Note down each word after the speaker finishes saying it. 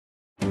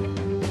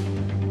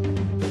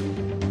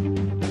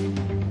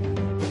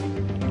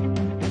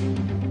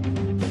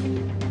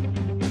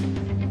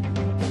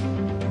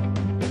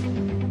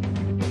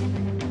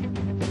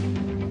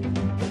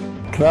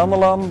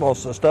Kverneland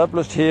was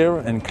established here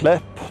in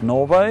Klepp,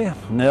 Norway,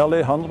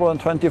 nearly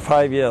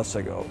 125 years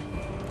ago.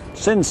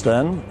 Since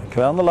then,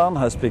 Kverneland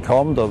has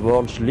become the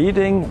world's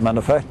leading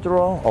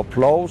manufacturer of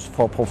plows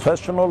for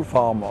professional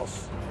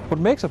farmers. What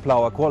makes a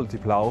plow a quality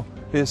plow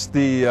is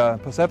the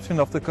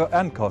perception of the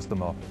end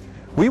customer.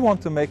 We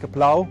want to make a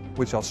plow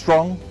which are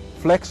strong,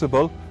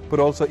 flexible, but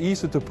also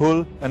easy to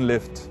pull and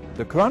lift.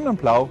 The Kverneland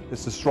plow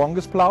is the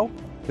strongest plow.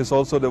 It's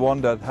also the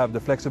one that have the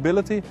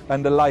flexibility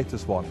and the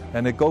lightest one.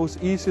 And it goes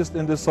easiest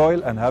in the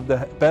soil and have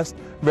the best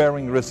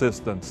wearing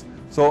resistance.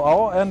 So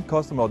our end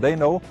customer, they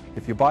know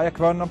if you buy a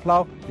Kverneland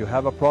plow, you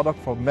have a product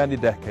for many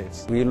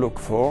decades. We look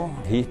for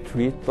heat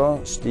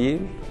treatable steel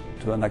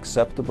to an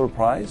acceptable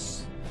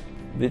price,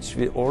 which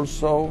we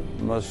also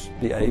must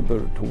be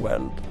able to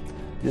weld.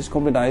 This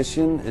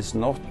combination is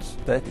not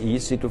that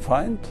easy to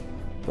find,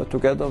 but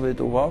together with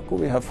Ovako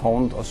we have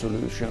found a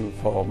solution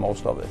for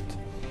most of it.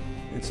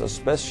 It's a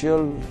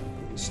special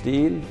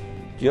steel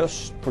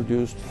just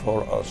produced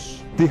for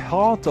us. The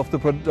heart of the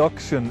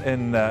production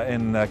in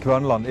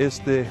Kverneland is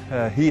the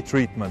heat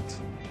treatment.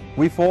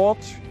 We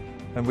forge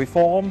and we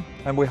form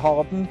and we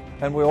harden,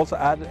 and we also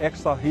add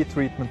extra heat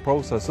treatment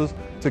processes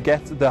to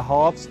get the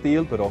hard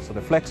steel but also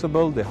the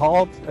flexible, the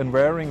hard and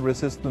wearing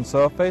resistant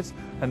surface,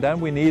 and then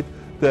we need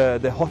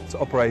the hot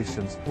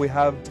operations. We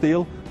have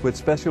steel with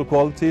special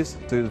qualities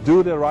to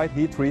do the right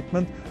heat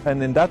treatment,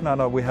 and in that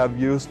manner we have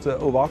used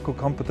Ovako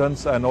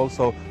competence and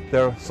also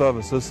their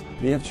services.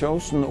 We have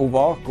chosen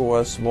Ovako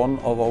as one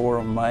of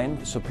our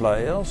main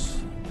suppliers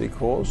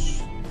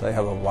because they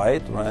have a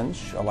wide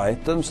range of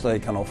items they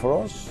can offer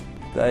us.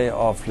 They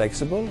are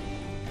flexible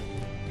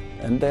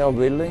and they are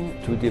willing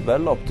to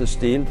develop the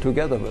steel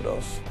together with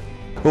us.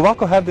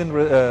 Ovako have been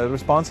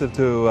responsive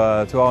to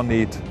our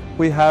need.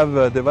 We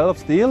have developed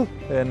steel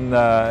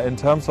in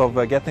terms of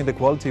getting the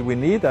quality we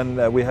need,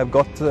 and we have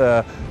got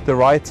the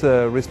right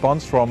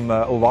response from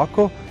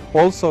Ovako.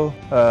 Also,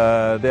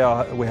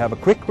 we have a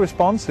quick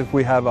response if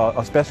we have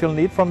a special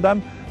need from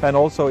them, and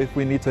also if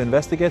we need to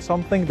investigate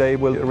something, they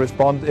will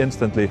respond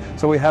instantly.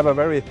 So we have a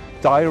very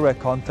direct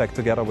contact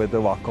together with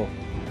Ovako.